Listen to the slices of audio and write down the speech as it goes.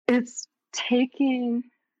It's taking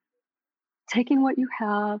what you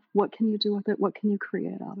have, what can you do with it? What can you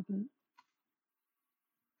create out of it?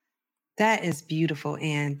 That is beautiful,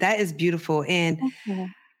 Anne. That is beautiful. And Thank you.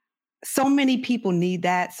 so many people need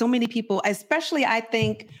that. So many people, especially I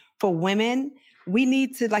think for women, we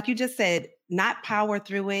need to, like you just said, not power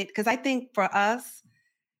through it. Because I think for us,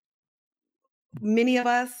 many of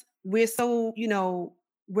us, we're so,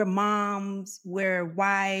 we're moms, we're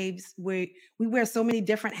wives, we wear so many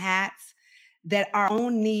different hats that our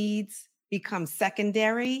own needs become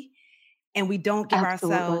secondary and we don't give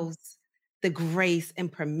Absolutely. ourselves the grace and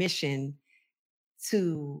permission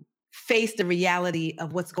to face the reality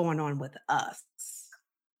of what's going on with us.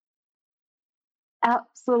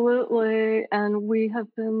 Absolutely. And we have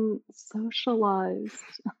been socialized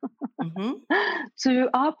Mhm. to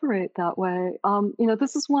operate that way.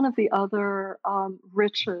 This is one of the other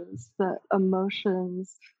riches that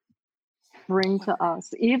emotions bring to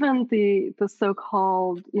us. Even the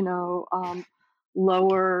so-called,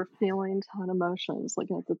 lower feeling tone emotions, like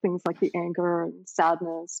the things like the anger and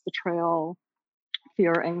sadness, betrayal,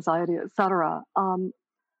 fear, anxiety, etc.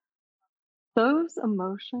 Those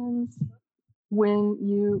emotions, when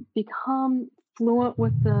you become fluent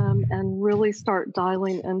with them and really start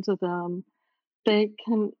dialing into them, they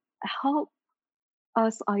can help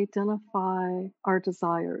us identify our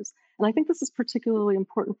desires. And I think this is particularly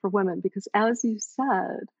important for women because, as you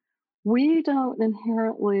said, we don't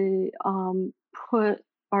inherently put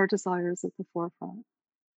our desires at the forefront.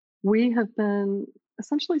 We have been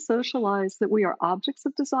essentially socialized that we are objects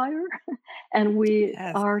of desire and we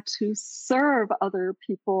Yes. are to serve other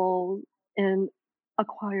people in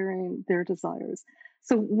acquiring their desires.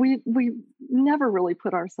 So we never really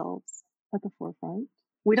put ourselves at the forefront.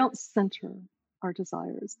 We don't center our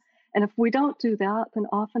desires. And if we don't do that, then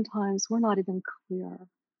oftentimes we're not even clear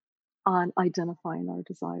on identifying our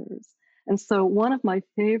desires. And so, one of my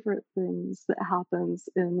favorite things that happens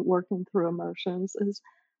in working through emotions is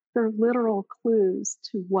they're literal clues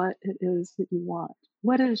to what it is that you want.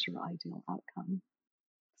 What is your ideal outcome?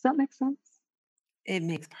 Does that make sense? It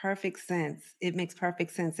makes perfect sense. It makes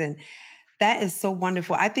perfect sense. And that is so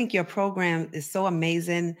wonderful. I think your program is so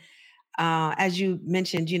amazing. As you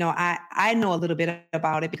mentioned, I know a little bit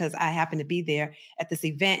about it because I happened to be there at this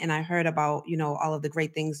event and I heard about, all of the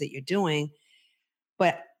great things that you're doing.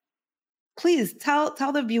 But please tell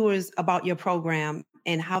the viewers about your program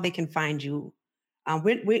and how they can find you.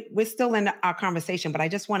 We're still in our conversation, but I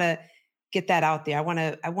just want to get that out there.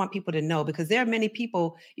 I want people to know because there are many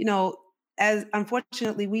people, as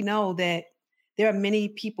unfortunately we know that there are many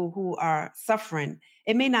people who are suffering.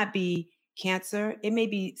 It may not be cancer, it may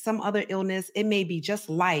be some other illness, it may be just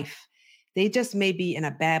life. They just may be in a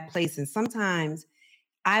bad place. And sometimes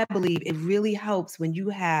I believe it really helps when you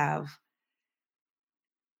have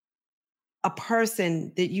a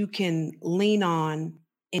person that you can lean on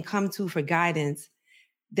and come to for guidance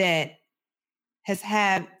that has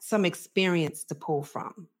had some experience to pull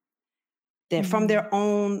from, that from Mm. their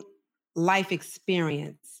own life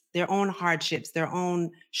experience, their own hardships, their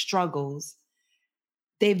own struggles,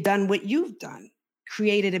 they've done what you've done,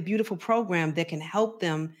 created a beautiful program that can help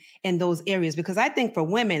them in those areas. Because I think for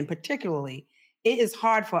women, particularly, it is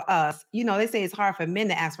hard for us. They say it's hard for men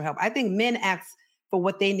to ask for help. I think men ask for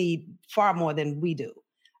what they need far more than we do.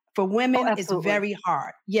 For Oh, women, it's absolutely. very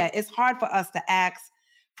hard. Yeah, it's hard for us to ask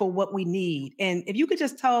for what we need. And if you could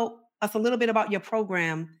just tell us a little bit about your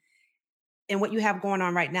program and what you have going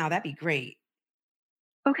on right now, that'd be great.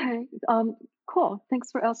 Okay. Cool.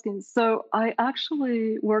 Thanks for asking. So, I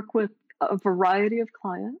actually work with a variety of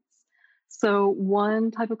clients. So,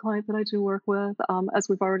 one type of client that I do work with, as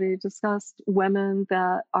we've already discussed, women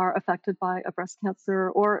that are affected by a breast cancer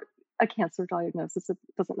or a cancer diagnosis. It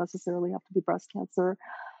doesn't necessarily have to be breast cancer.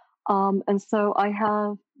 And so I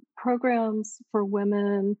have programs for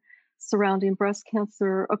women surrounding breast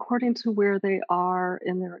cancer according to where they are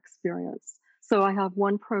in their experience. So I have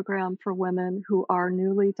one program for women who are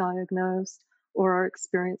newly diagnosed or are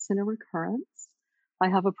experiencing a recurrence. I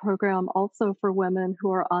have a program also for women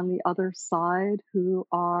who are on the other side, who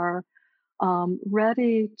are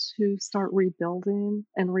ready to start rebuilding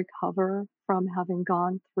and recover from having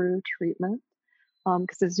gone through treatment.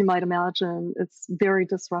 Because as you might imagine, it's very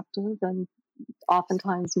disruptive and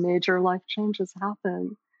oftentimes major life changes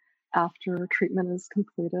happen after treatment is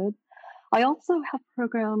completed. I also have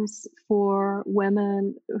programs for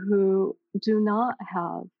women who do not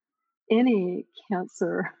have any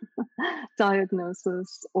cancer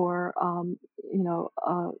diagnosis or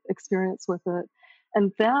experience with it,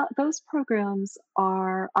 and that those programs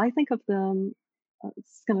are, I think of them.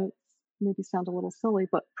 It's going to maybe sound a little silly,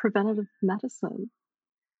 but preventative medicine.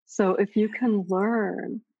 So if you can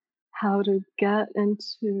learn how to get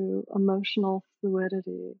into emotional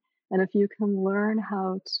fluidity, and if you can learn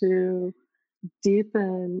how to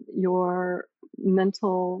deepen your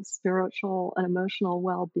mental, spiritual, and emotional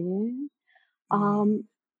well-being, Mm, um,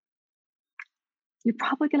 you're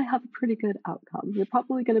probably going to have a pretty good outcome. You're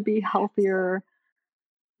probably going to be yes. healthier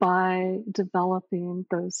by developing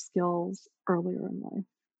those skills earlier in life.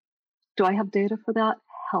 Do I have data for that?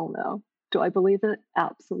 Hell no. Do I believe it?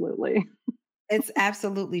 Absolutely. It's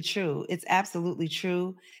absolutely true. It's absolutely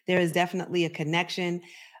true. There is definitely a connection.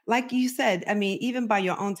 Like you said, I mean, even by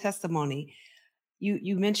your own testimony,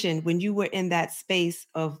 you mentioned when you were in that space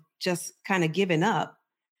of just kind of giving up,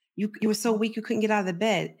 you were so weak you couldn't get out of the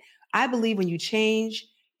bed. I believe when you change,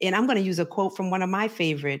 and I'm going to use a quote from one of my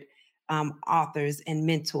favorite authors and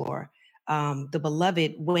mentor, the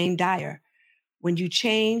beloved Wayne Dyer. When you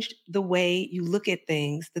changed the way you look at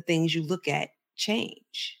things, the things you look at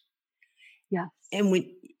change. Yes. And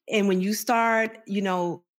when you start,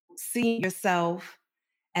 seeing yourself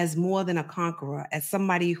as more than a conqueror, as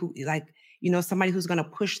somebody who like, somebody who's going to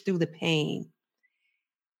push through the pain,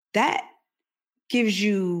 that gives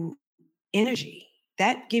you energy.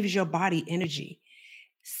 That gives your body energy.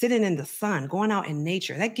 Sitting in the sun, going out in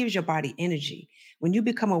nature, that gives your body energy. When you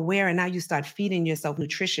become aware and now you start feeding yourself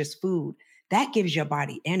nutritious food, that gives your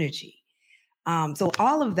body energy. So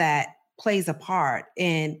all of that plays a part.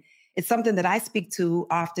 And it's something that I speak to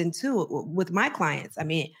often too with my clients. I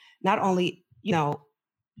mean, not only,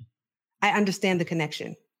 I understand the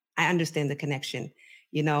connection. I understand the connection,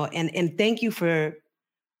 and thank you for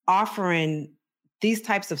offering these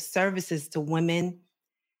types of services to women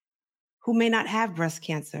who may not have breast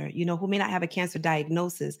cancer, who may not have a cancer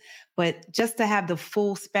diagnosis, but just to have the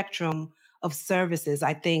full spectrum of services,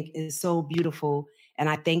 I think is so beautiful. And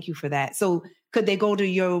I thank you for that. So, could they go to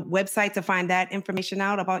your website to find that information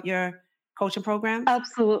out about your coaching programs?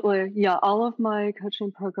 Absolutely. Yeah. All of my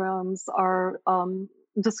coaching programs are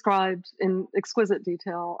described in exquisite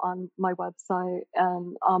detail on my website.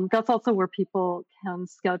 And that's also where people can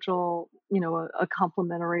schedule, a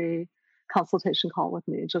complimentary consultation call with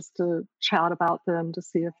me just to chat about them to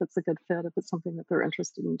see if it's a good fit, if it's something that they're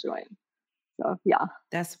interested in doing. So, yeah.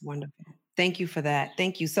 That's wonderful. Thank you for that.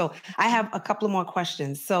 Thank you. So I have a couple of more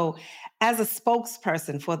questions. So, as a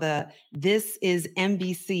spokesperson for the This is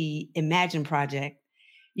NBC Imagine project,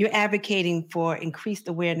 you're advocating for increased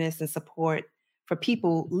awareness and support for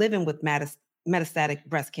people living with metastatic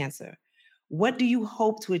breast cancer. What do you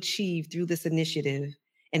hope to achieve through this initiative,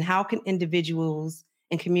 and how can individuals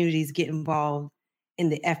and communities get involved in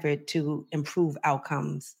the effort to improve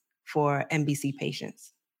outcomes for NBC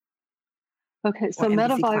patients Okay, or so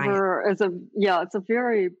NBC clients? Metaviver is it's a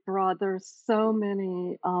very broad. There's so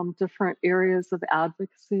many different areas of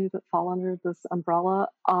advocacy that fall under this umbrella.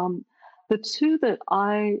 The two that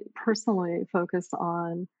I personally focus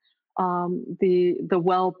on, the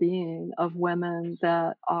well-being of women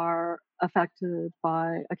that are affected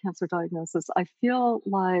by a cancer diagnosis. I feel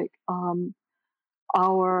like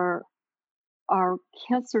our our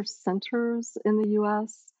cancer centers in the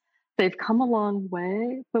US, they've come a long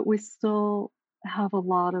way, but we still have a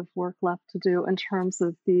lot of work left to do in terms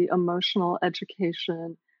of the emotional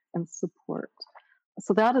education and support.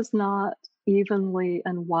 So that is not evenly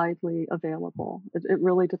and widely available. It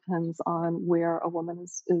really depends on where a woman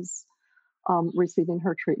is receiving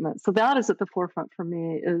her treatment. So that is at the forefront for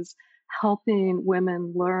me is helping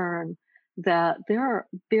women learn that there are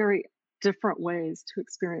very different ways to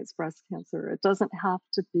experience breast cancer. It doesn't have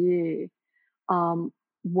to be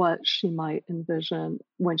what she might envision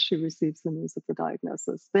when she receives the news of the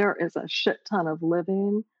diagnosis. There is a shit ton of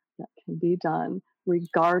living that can be done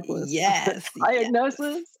regardless of the Yes, yes,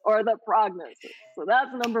 diagnosis or the prognosis. So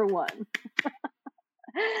that's number one.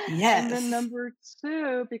 And then yes. number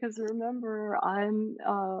two, because remember, I'm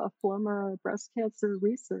a former breast cancer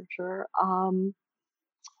researcher. I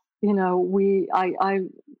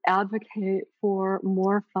advocate for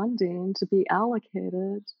more funding to be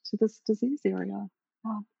allocated to this disease area.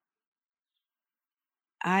 Oh,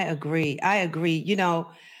 I agree. I agree.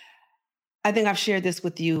 I think I've shared this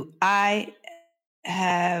with you. I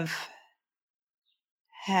have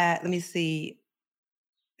had, let me see,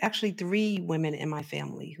 actually three women in my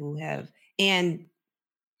family who have, and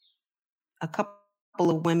a couple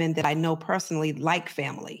of women that I know personally, like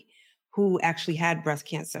family, who actually had breast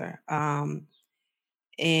cancer. And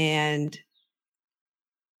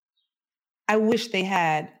I wish they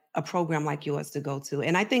had a program like yours to go to.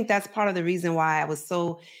 And I think that's part of the reason why I was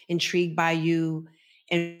so intrigued by you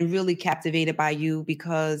and really captivated by you,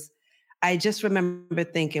 because I just remember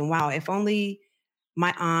thinking, wow, if only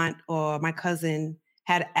my aunt or my cousin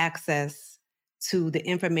had access to the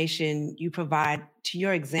information you provide to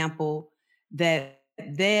your example that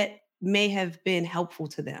may have been helpful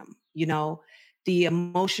to them. The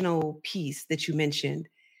emotional piece that you mentioned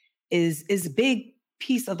is a big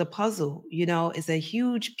piece of the puzzle, is a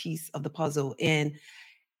huge piece of the puzzle. And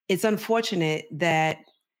it's unfortunate that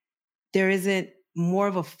there isn't more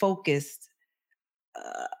of a focused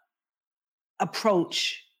uh,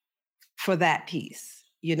 approach for that piece.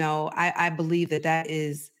 I believe that that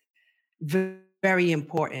is very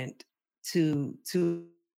important to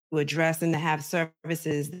address, and to have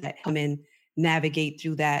services that come and navigate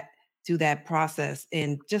through that process.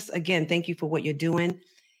 And just again, thank you for what you're doing.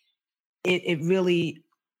 It really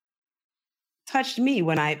touched me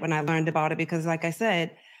when I learned about it, because like I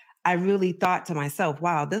said, I really thought to myself,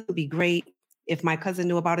 wow, this would be great if my cousin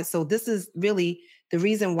knew about it. So this is really the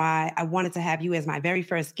reason why I wanted to have you as my very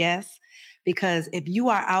first guest, because if you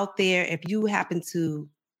are out there, if you happen to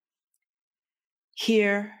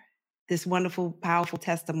hear this wonderful, powerful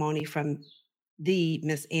testimony from the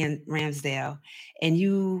Miss Ann Ramsdell, and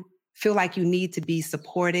you feel like you need to be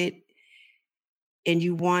supported, and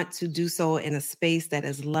you want to do so in a space that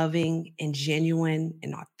is loving and genuine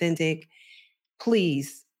and authentic,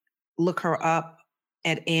 please look her up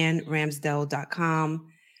at annramsdell.com.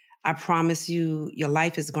 I promise you, your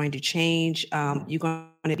life is going to change. You're going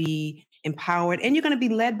to be empowered, and you're going to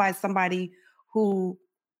be led by somebody who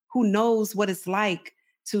who knows what it's like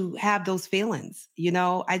to have those feelings.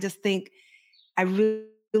 I just think I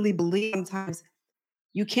really believe sometimes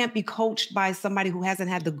you can't be coached by somebody who hasn't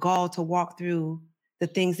had the gall to walk through the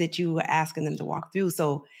things that you were asking them to walk through.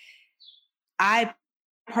 So I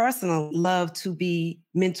personally love to be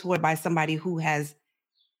mentored by somebody who has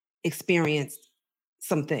experienced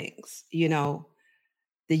some things. The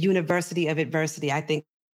university of adversity, I think,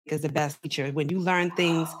 is the best teacher. When you learn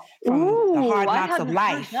things from the Ooh, hard I knocks of hadn't heard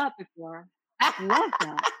life. that before. Love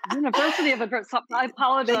that. University of Adver so I Thank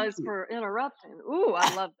apologize you. for interrupting. Ooh,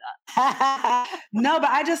 I love that. No, but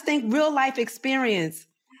I just think real life experience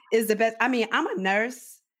is the best. I mean, I'm a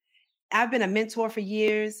nurse. I've been a mentor for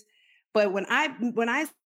years, but when I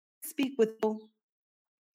speak with people,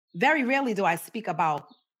 very rarely do I speak about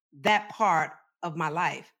that part of my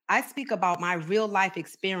life. I speak about my real life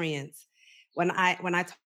experience when I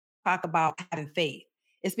talk about having faith.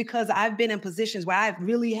 It's because I've been in positions where I've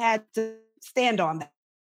really had to stand on that.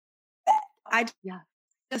 I Yeah.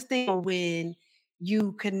 just think when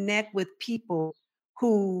you connect with people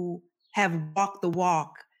who have walked the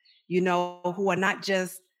walk, who are not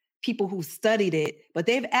just people who studied it, but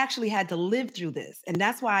they've actually had to live through this. And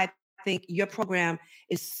that's why I think your program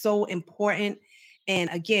is so important. And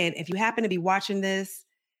again, if you happen to be watching this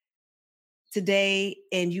today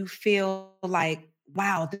and you feel like,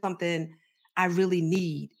 wow, there's something I really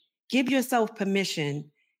need, give yourself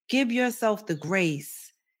permission, give yourself the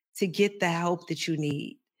grace to get the help that you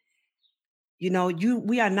need.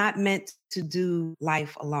 We are not meant to do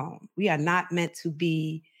life alone. We are not meant to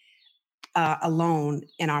be alone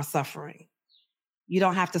in our suffering. You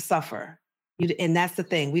don't have to suffer. And that's the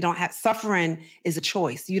thing. We don't have suffering is a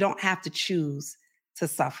choice. You don't have to choose to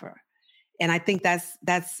suffer. And I think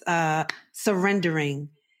that's surrendering.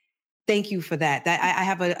 Thank you for that. That I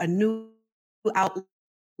have a new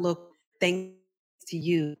outlook thanks to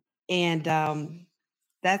you. And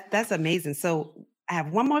that's amazing. So I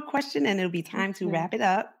have one more question, and it'll be Thank time to you. wrap it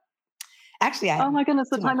up. Actually, I have Oh my goodness,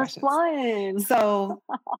 the two more time is questions. flying. So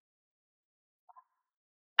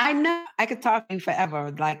I know I could talk to you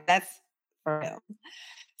forever. Like that's for real.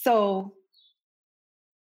 So,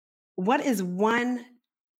 what is one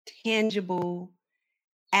tangible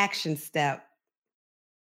action step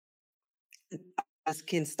us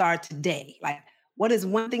can start today? Like, what is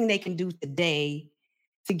one thing they can do today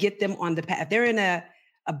to get them on the path? If they're in a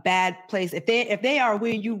bad place, if they are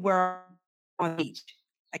where you were on the beach,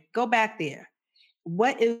 like go back there.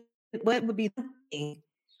 What is what would be one thing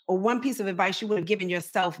or one piece of advice you would have given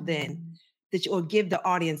yourself then that you or give the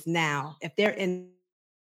audience now if they're in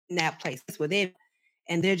that place where they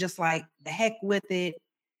and they're just like the heck with it,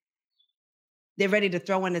 they're ready to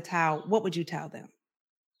throw in the towel, what would you tell them?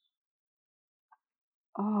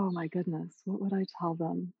 Oh my goodness, what would I tell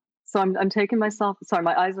them? So I'm taking myself sorry,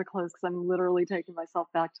 my eyes are closed because 'cause I'm literally taking myself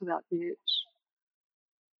back to that beach.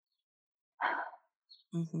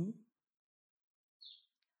 Mhm.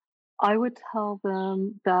 I would tell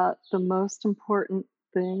them that the most important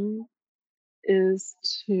thing is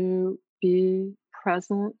to be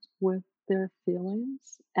present with their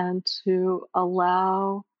feelings and to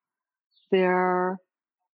allow their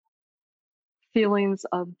feelings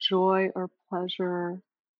of joy or pleasure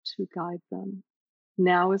to guide them.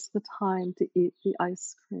 Now is the time to eat the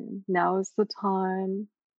ice cream. Now is the time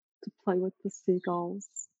to play with the seagulls.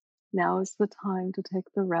 Now is the time to take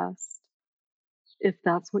the rest. If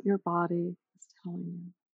that's what your body is telling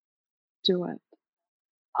you, do it.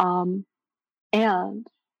 Um, and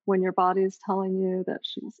when your body is telling you that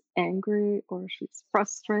she's angry or she's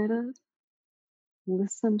frustrated,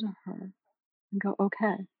 listen to her and go,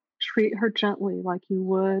 okay, treat her gently like you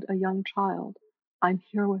would a young child. I'm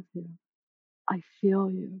here with you. I feel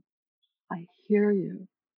you. I hear you.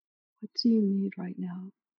 What do you need right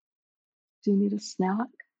now? Do you need a snack?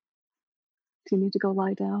 Do you need to go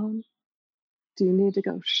lie down? Do you need to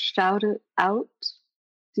go shout it out?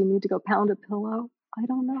 Do you need to go pound a pillow? I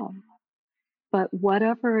don't know. But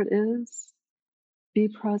whatever it is, be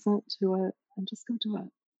present to it and just go do it.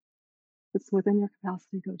 It's within your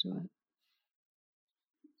capacity, go do it.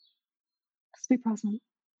 Just be present.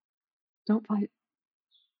 Don't fight.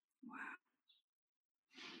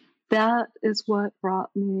 That is what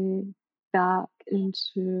brought me back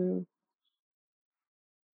into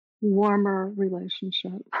warmer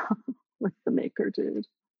relationship with the maker dude.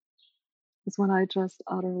 Is when I just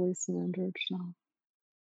utterly surrendered, Chanel.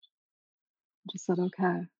 Just said,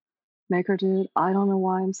 okay, maker dude, I don't know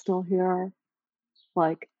why I'm still here.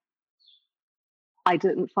 Like, I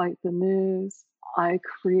didn't fight the news. I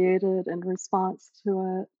created in response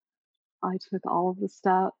to it. I took all of the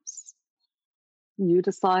steps. You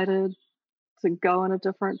decided to go in a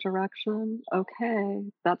different direction. Okay,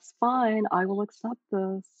 that's fine. I will accept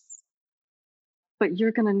this. But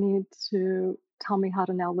you're going to need to tell me how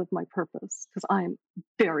to now live my purpose because I am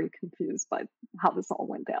very confused by how this all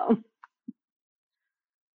went down.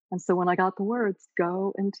 And so when I got the words,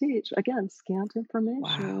 go and teach, again, scant Wow.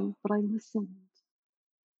 information, but I listened.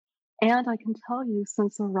 And I can tell you,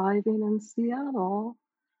 since arriving in Seattle,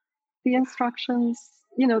 the instructions,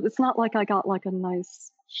 it's not like I got like a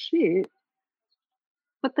nice sheet,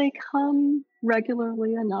 but they come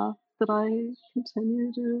regularly enough that I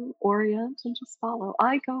continue to orient and just follow.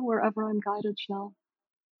 I go wherever I'm guided, Shell.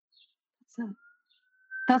 That's it.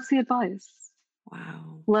 That's the advice.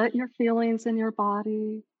 Wow. Let your feelings in your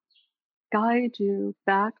body guide you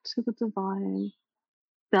back to the divine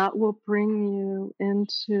that will bring you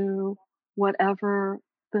into whatever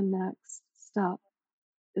the next step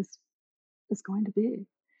is is going to be.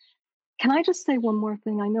 Can I just say one more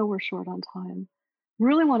thing? I know we're short on time.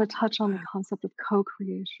 Really want to touch on the Wow. concept of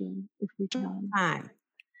co-creation if we can. Time.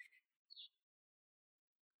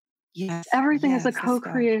 Yes. Everything is a Yes. Let's go.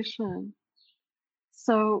 co-creation.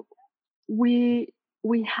 So we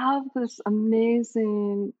we have this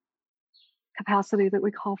amazing capacity that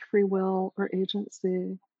we call free will or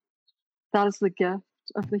agency. That is the gift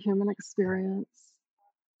of the human experience,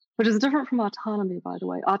 which is different from autonomy, by the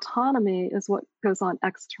way. Autonomy is what goes on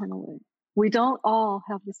externally. We don't all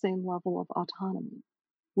have the same level of autonomy.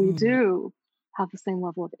 We Mm, do have the same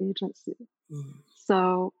level of agency. mm.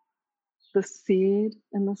 So the seed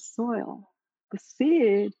in the soil, the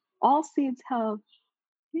seed, all seeds have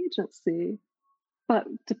agency, but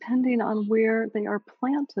depending on where they are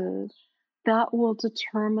planted, that will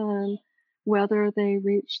determine whether they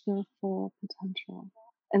reach their full potential.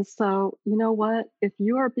 And so, you know what? If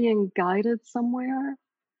you are being guided somewhere,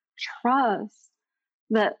 trust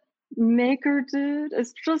that Maker Dude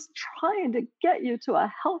is just trying to get you to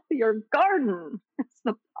a healthier garden. It's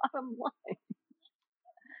the bottom line.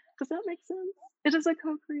 Does that make sense? It is a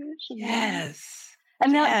co creation, right? Yes.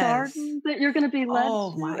 And that Yes. garden that you're going to be led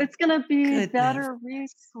Oh to, my it's going to be goodness. better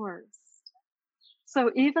resourced. So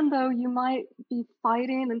even though you might be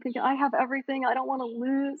fighting and thinking, I have everything, I don't want to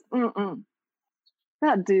lose,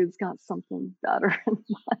 that dude's got something better in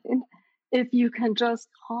mind. If you can just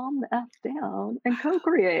calm the F down and co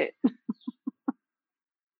create.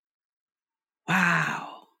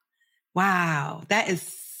 Wow. Wow. That is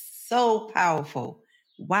so powerful.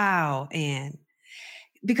 Wow. And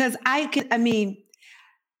because I mean,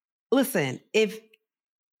 listen, if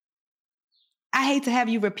I hate to have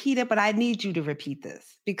you repeat it, but I need you to repeat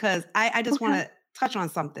this because I just want Okay. to touch on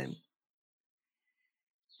something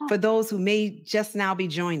Oh, for those who may just now be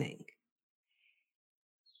joining.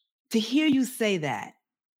 To hear you say that,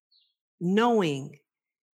 knowing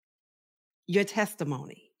your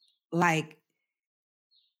testimony, like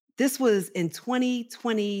this was in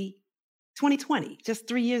 2020, just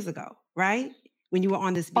 3 years ago, right? When you were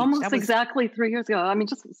on this beach. almost That was, exactly 3 years ago. I mean,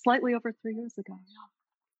 just slightly over 3 years ago.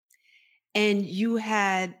 and you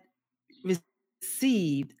had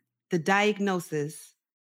received the diagnosis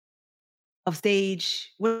of what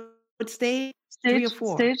stage? Three or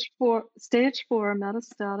four? Stage four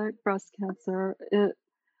metastatic breast cancer.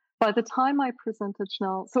 By the time I presented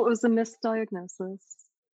Chanel, so it was a misdiagnosis,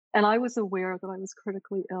 and I was aware that I was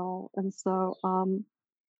critically ill, and so,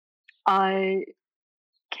 I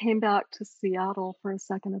came back to Seattle for a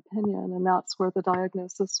second opinion, and that's where the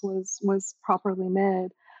diagnosis was properly made.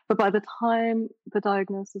 But by the time the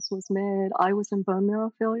diagnosis was made, I was in bone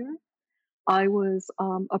marrow failure. I was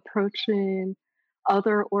approaching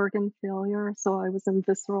other organ failure, so I was in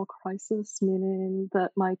visceral crisis, meaning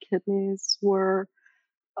that my kidneys were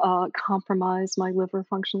compromised, my liver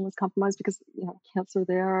function was compromised because cancer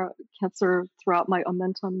there, cancer throughout my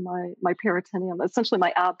omentum, my peritoneum, essentially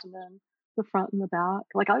my abdomen, the front and the back.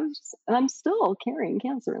 Like I was, just, and I'm still carrying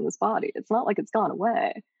cancer in this body. It's not like it's gone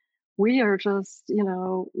away. We are just,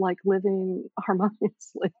 like living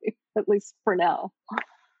harmoniously, at least for now.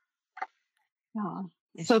 Yeah. So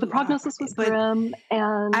Yes, the you are. prognosis was But grim, I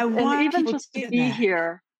and want even people to just to hear be that.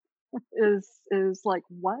 here is like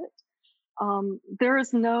what? There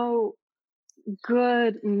is no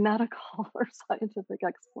good medical or scientific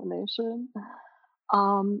explanation.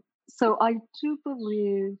 So I do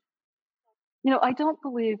believe, I don't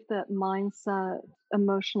believe that mindset,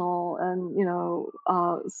 emotional,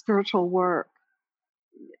 and spiritual work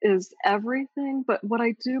is everything. But what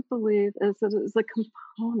I do believe is that it is a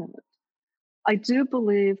component. I do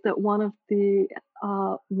believe that one of the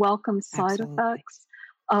welcome side Absolutely. effects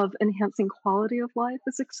of enhancing quality of life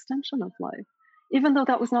is extension of life, even though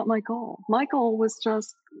that was not my goal. My goal was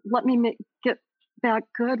just let me get back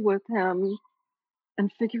good with him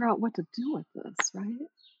and figure out what to do with this, right?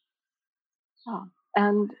 Yeah.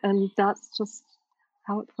 And that's just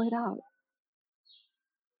how it played out.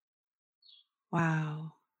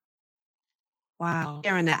 Wow. Wow.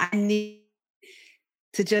 Sharing that. I need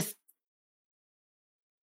to just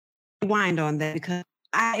rewind on that because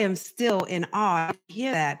I am still in awe to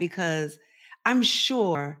hear that because I'm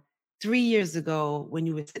sure 3 years ago when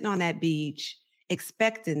you were sitting on that beach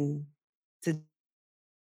expecting to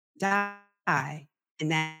die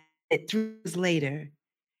and that 3 years later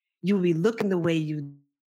you will be looking the way you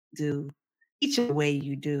do, each the way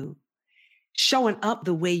you do, showing up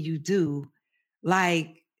the way you do,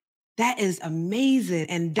 like that is amazing.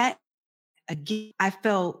 And that again, I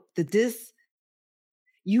felt that this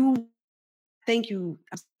you thank you.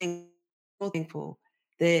 So thankful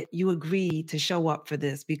that you agreed to show up for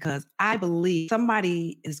this because I believe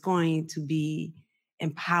somebody is going to be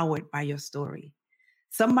empowered by your story.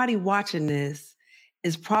 Somebody watching this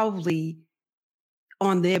is probably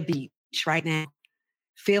on their beach right now,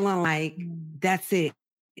 feeling like Mm. that's it.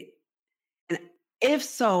 And if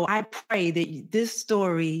so, I pray that this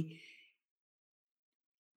story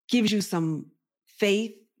gives you some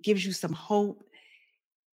faith, gives you some hope,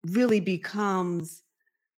 really becomes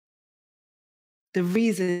the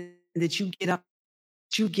reason that you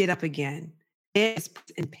get up again. It's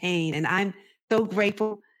in pain. And I'm so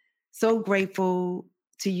grateful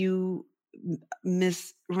to you,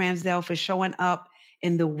 Miss Ramsdell, for showing up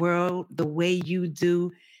in the world the way you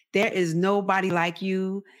do. There is nobody like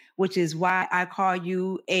you, which is why I call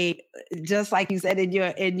you just like you said in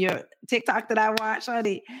your TikTok that I watched,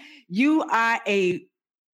 honey, you are a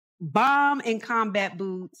bomb in combat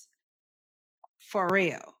boots for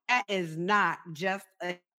real. That is not just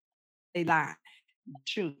a line.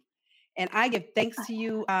 Truth. And I give thanks to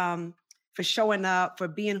you for showing up, for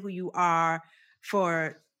being who you are,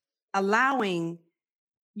 for allowing,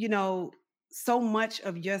 you know, so much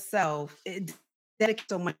of yourself, dedicate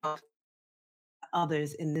so much of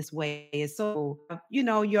others in this way. It's so,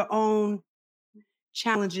 your own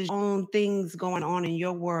challenges, your own things going on in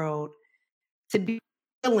your world, to be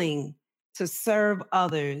willing to serve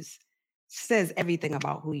others says everything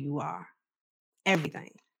about who you are.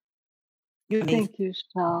 Everything. You're amazing. Thank you,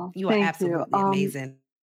 Chanel. You are Thank you. absolutely amazing.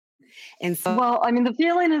 And so Well, I mean, the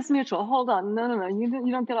feeling is mutual. Hold on. No, no, no.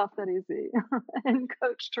 You don't get off that easy. In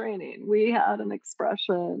coach training, we had an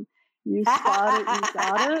expression. You spot it, you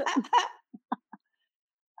got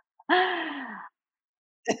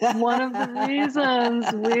it. One of the reasons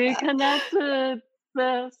we connected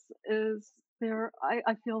this is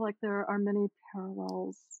I feel like there are many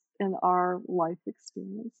parallels in our life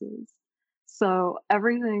experiences. So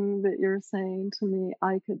everything that you're saying to me,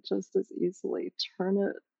 I could just as easily turn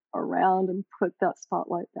it around and put that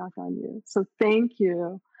spotlight back on you. So thank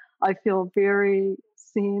you. I feel very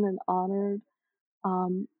seen and honored,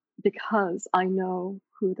 um, because I know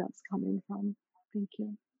who that's coming from. Thank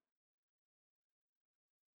you.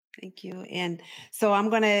 thank you. And so I'm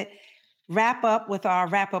going to wrap up with our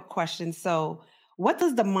wrap up question. So, what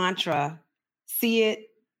does the mantra see it,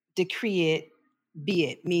 decree it, be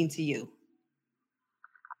it mean to you?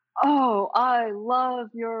 Oh, I love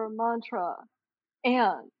your mantra.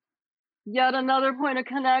 And Yet another point of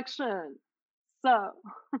connection. So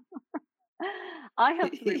I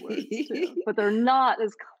have 3 words too, but they're not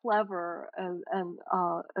as clever and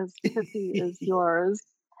as pithy as yours.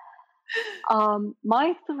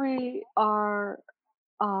 My 3 are,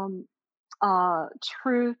 um,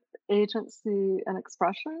 truth, agency, and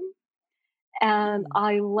expression, and Mm,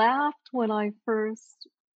 I laughed when I first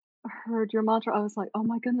heard your mantra. I was like, "Oh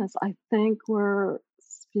my goodness, I think we're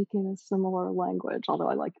speaking a similar language," although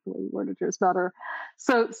I like the way you worded yours better.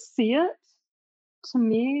 So, see it, to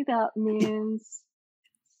me, that means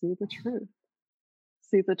see the truth.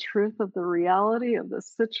 See the truth of the reality of the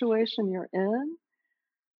situation you're in,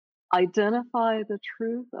 identify the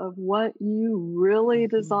truth of what you really mhm.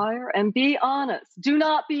 desire, and be honest. Do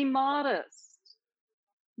not be modest.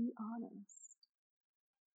 Be honest.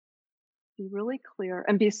 Be really clear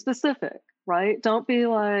and be specific, right? Don't be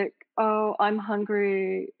like, oh, I'm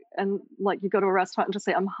hungry. And like you go to a restaurant and just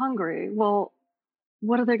say, I'm hungry. Well,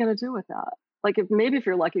 what are they going to do with that? Like, if maybe if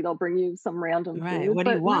you're lucky, they'll bring you some random Right, food. what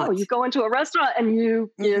do you But no, you want? go into a restaurant and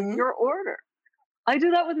you give Mhm. your order. I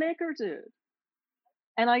do that with Maker Dude.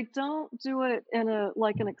 And I don't do it in a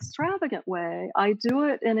like an extravagant way. I do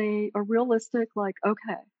it in a realistic, like,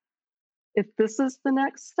 okay, if this is the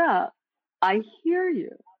next step, I hear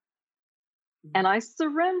you and Mhm. I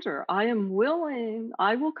surrender. I am willing,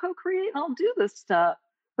 I will co-create, I'll do this step.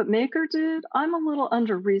 But Maker Dude, I'm a little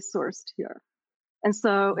under resourced here. And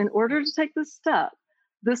so in Mhm. order to take this step,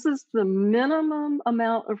 this is the minimum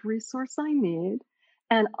amount of resource I need.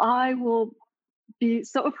 And I will be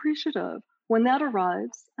so appreciative when that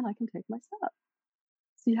arrives and I can take my step.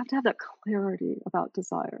 So you have to have that clarity about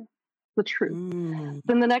desire, the truth. Mm.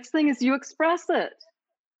 Then the next thing is you express it.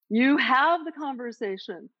 You have the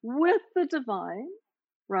conversation with the divine,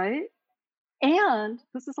 right? And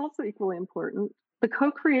this is also equally important. The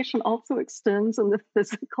co creation also extends in the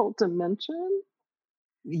physical dimension.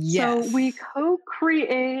 So we Yes. co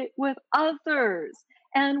create with others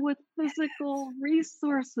and with physical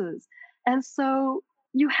resources. And so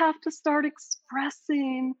you have to start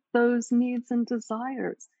expressing those needs and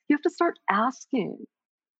desires. You have to start asking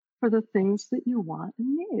for the things that you want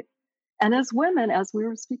and need. And as women, as we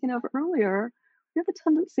were speaking of earlier, we have a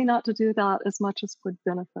tendency not to do that as much as would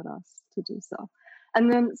benefit us to do so.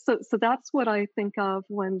 And then, so that's what I think of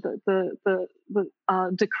when the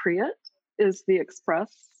decree it is the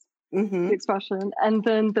Mhm. expression, and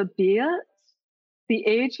then the be it, the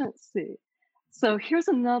agency. So here's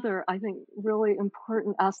another, I think, really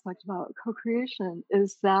important aspect about co-creation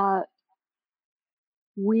is that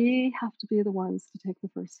we have to be the ones to take the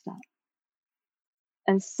first step.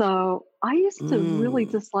 And so I used to really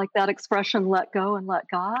Mm. dislike that expression, let go and let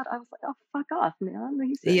God. I was like, oh, fuck off, man. And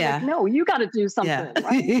he said, like, Yeah. no, you got to do Yeah. something,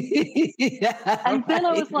 right? Yeah, And then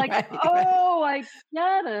I right, was like, right, right. oh, I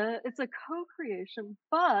get it. It's a co creation,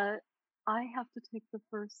 but I have to take the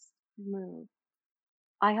first move.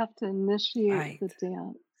 I have to initiate Right. the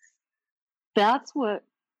dance. That's what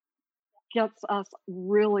gets us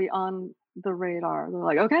really on the radar. They're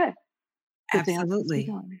like, okay, the dance has Absolutely.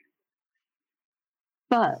 begun.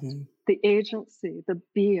 But Mhm. the agency, the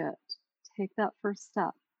be it, take that first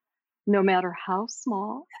step. No matter how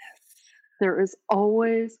small, there is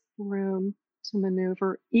always room to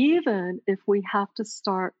maneuver, even if we have to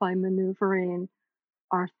start by maneuvering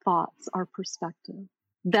our thoughts, our perspective.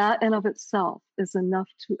 That in of itself is enough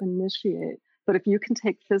to initiate. But if you can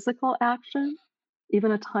take physical action,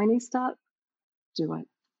 even a tiny step, do it.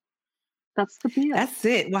 That's the be it. That's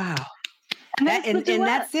it, wow. And then That it's the and duet.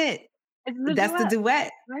 that's it. It's the That's the duet,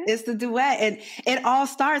 duet. right? It's the duet, and it all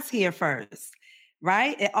starts here first,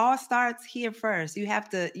 right? It all starts here first. You have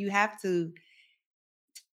to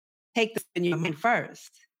take this in your mind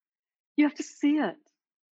first. You have to see it.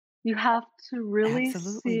 You have to really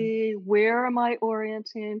Absolutely. see where am I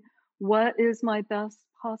orienting? What is my best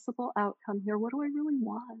possible outcome here? What do I really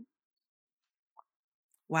want?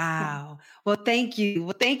 Yeah. Wow. Well, thank you.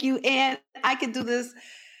 Well, thank you, and I could do this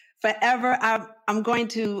forever. I'm going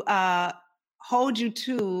to hold you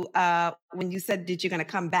to when you said that you're going to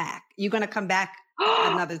come back. You're going to come back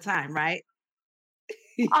another time, right?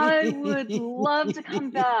 I would love to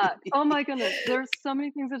come back. Oh my goodness. There's so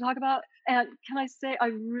many things to talk about. And can I say, I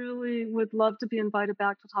really would love to be invited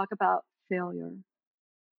back to talk about failure.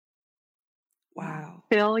 Yeah. Wow.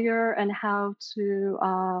 Failure and how to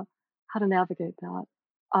navigate that.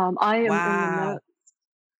 I am in the Wow. midst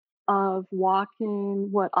of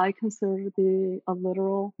walking what I consider to be a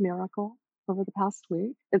literal miracle over the past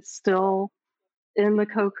week. It's still in the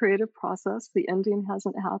co-creative process. The ending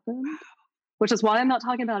hasn't happened, which is why I'm not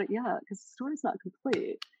talking about it yet because the story's not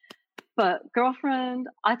complete. But girlfriend,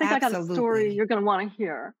 I think I got a story Absolutely. you're going to want to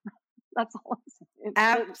hear. That's all I'm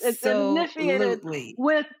saying. It's initiated Absolutely.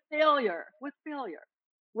 with failure. With failure,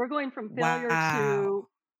 we're going from failure Wow. to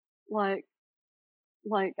like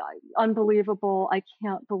unbelievable. I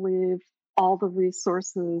can't believe all the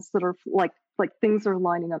resources that are like things are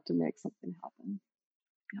lining up to make something happen.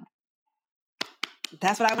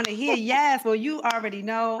 That's what I want to hear. Yes. Well, you already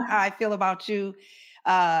know how I feel about you.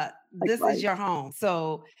 Like This is right. your home.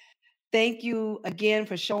 So thank you again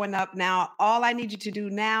for showing up. Now, all I need you to do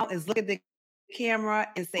now is look at the camera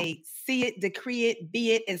and say, see it, decree it,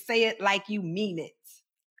 be it, and say it like you mean it.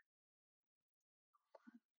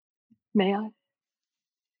 May I?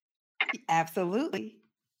 Absolutely.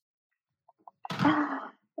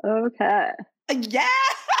 Okay. Yeah.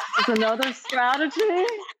 Is another strategy.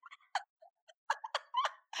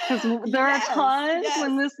 Because there are Yes. times Yes.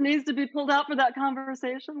 when this needs to be pulled out for that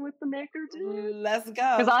conversation with the maker dude. Let's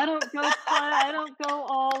Because go. I don't go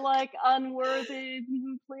all like unworthy,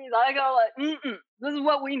 please. I go like, this is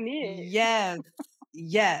what we need. Yes.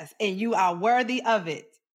 Yes. And you are worthy of it.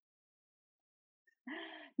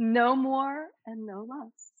 No more and no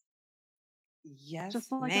less. Yes,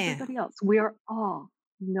 Just like ma'am. everybody else. We are all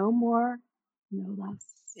no more, no less.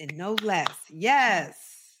 And no less. Yes.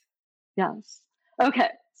 Yes. Okay.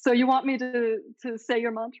 So you want me to say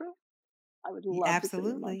your mantra? I would love to say your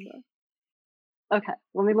Absolutely. mantra. Okay.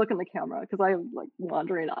 Let me look in the camera because I have like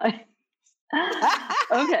wandering eyes.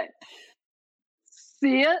 Okay.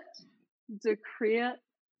 See it, decree it,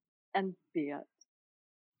 and be it.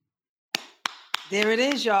 There it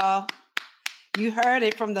is, y'all. You heard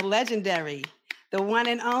it from the legendary, the one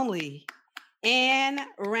and only Ann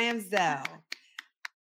Ramsdell.